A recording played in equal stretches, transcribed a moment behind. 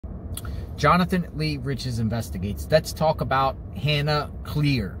Jonathan Lee Riches investigates. Let's talk about Hannah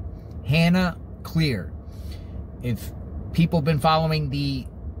Cleere. Hannah Cleere. If people have been following the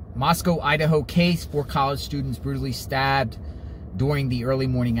Moscow, Idaho case, 4 college students brutally stabbed during the early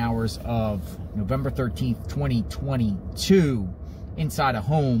morning hours of November 13th, 2022, inside a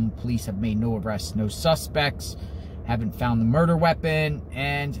home. Police have made no arrests, no suspects, haven't found the murder weapon,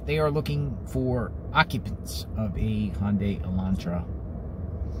 and they are looking for occupants of a Hyundai Elantra.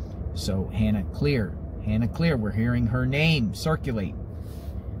 So Hannah Cleere, we're hearing her name circulate.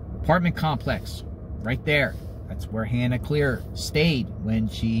 Apartment complex, right there. That's where Hannah Cleere stayed when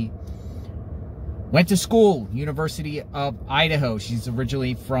she went to school, University of Idaho. She's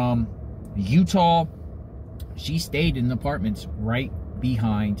originally from Utah. She stayed in the apartments right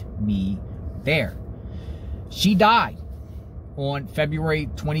behind me there. She died on February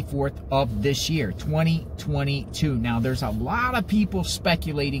 24th of this year, 2022. Now, there's a lot of people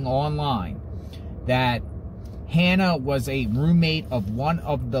speculating online that Hannah was a roommate of one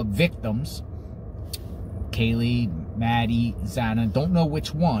of the victims, Kaylee, Maddie, Xana, don't know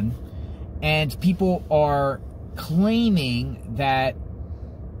which one. And people are claiming that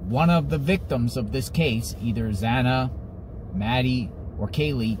one of the victims of this case, either Xana, Maddie, or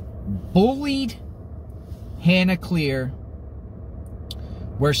Kaylee, bullied Hannah Cleere,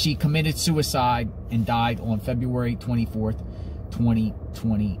 where she committed suicide and died on February 24th,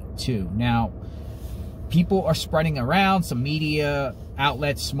 2022. Now, people are spreading around. Some media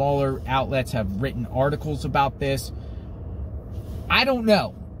outlets, smaller outlets, have written articles about this. I don't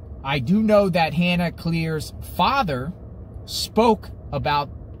know. I do know that Hannah Cleare's father spoke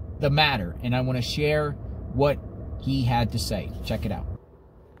about the matter, and I want to share what he had to say. Check it out.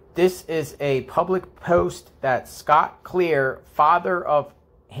 This is a public post that Scott Cleere, father of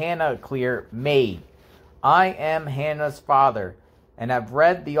Hannah Cleere, made. I am Hannah's father, and I've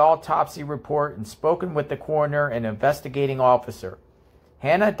read the autopsy report and spoken with the coroner and investigating officer.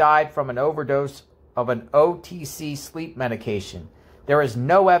 Hannah died from an overdose of an OTC sleep medication. There is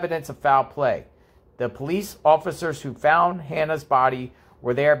no evidence of foul play. The police officers who found Hannah's body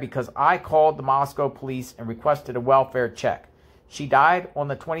were there because I called the Moscow police and requested a welfare check. She died on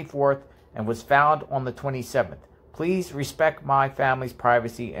the 24th and was found on the 27th. Please respect my family's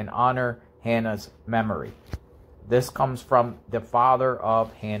privacy and honor Hannah's memory. This comes from the father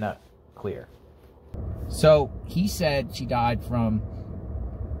of Hannah Cleere. So he said she died from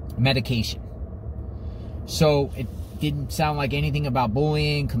medication. So it didn't sound like anything about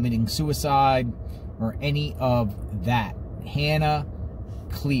bullying, committing suicide, or any of that. Hannah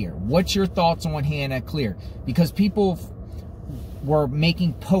Cleere. What's your thoughts on Hannah Cleere? Because people were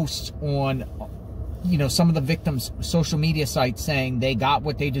making posts on, you know, some of the victims' social media sites saying they got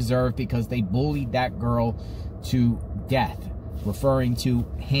what they deserved because they bullied that girl to death, referring to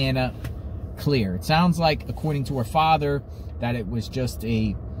Hannah Cleere. It sounds like, according to her father, that it was just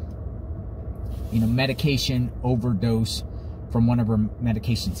a, you know, medication overdose from one of her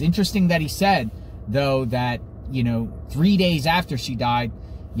medications. Interesting that he said, though, that, you know, 3 days after she died,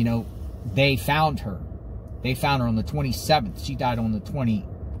 you know, they found her. They found her on the 27th. She died on the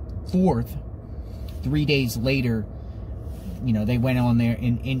 24th. 3 days later, you know, they went on there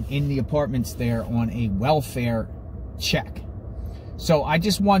in the apartments there on a welfare check. So I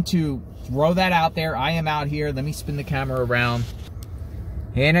just want to throw that out there. I am out here. Let me spin the camera around.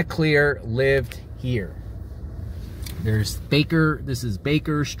 Hannah Cleere lived here. There's Baker. This is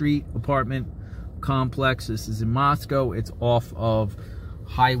Baker Street apartment complex. This is in Moscow. It's off of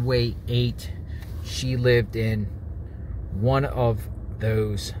Highway 8. She lived in one of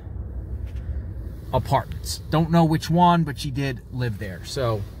those apartments. Don't know which one, but she did live there.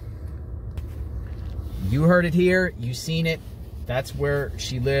 So you heard it here. You seen it. That's where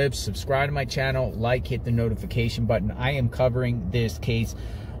she lives. Subscribe to my channel. Like, hit the notification button. I am covering this case,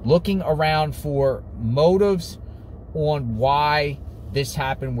 looking around for motives on why this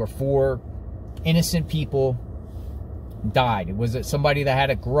happened, where 4 innocent people died. Was it somebody that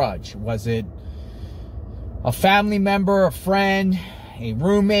had a grudge? Was it a family member, a friend, a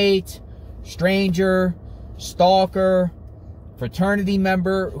roommate, stranger, stalker, fraternity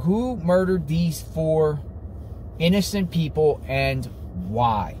member? Who murdered these 4 innocent people, and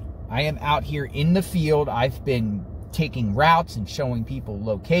why? I am out here in the field. I've been taking routes and showing people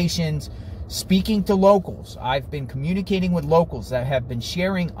locations, speaking to locals. I've been communicating with locals that have been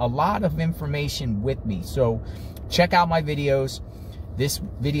sharing a lot of information with me. So check out my videos. This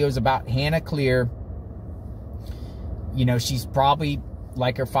video is about Hannah Cleere. You know, she's probably,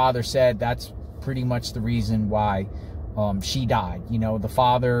 like her father said, that's pretty much the reason why she died. You know, the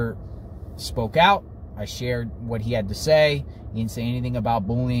father spoke out I shared what he had to say. He didn't say anything about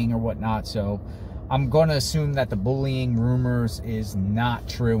bullying or whatnot, so I'm going to assume that the bullying rumors is not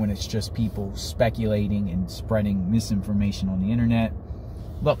true and it's just people speculating and spreading misinformation on the internet.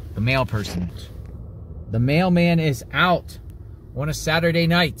 Look, the mail person. The mailman is out on a Saturday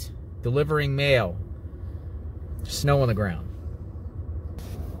night delivering mail. Snow on the ground.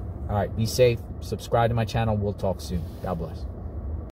 All right, be safe. Subscribe to my channel. We'll talk soon. God bless.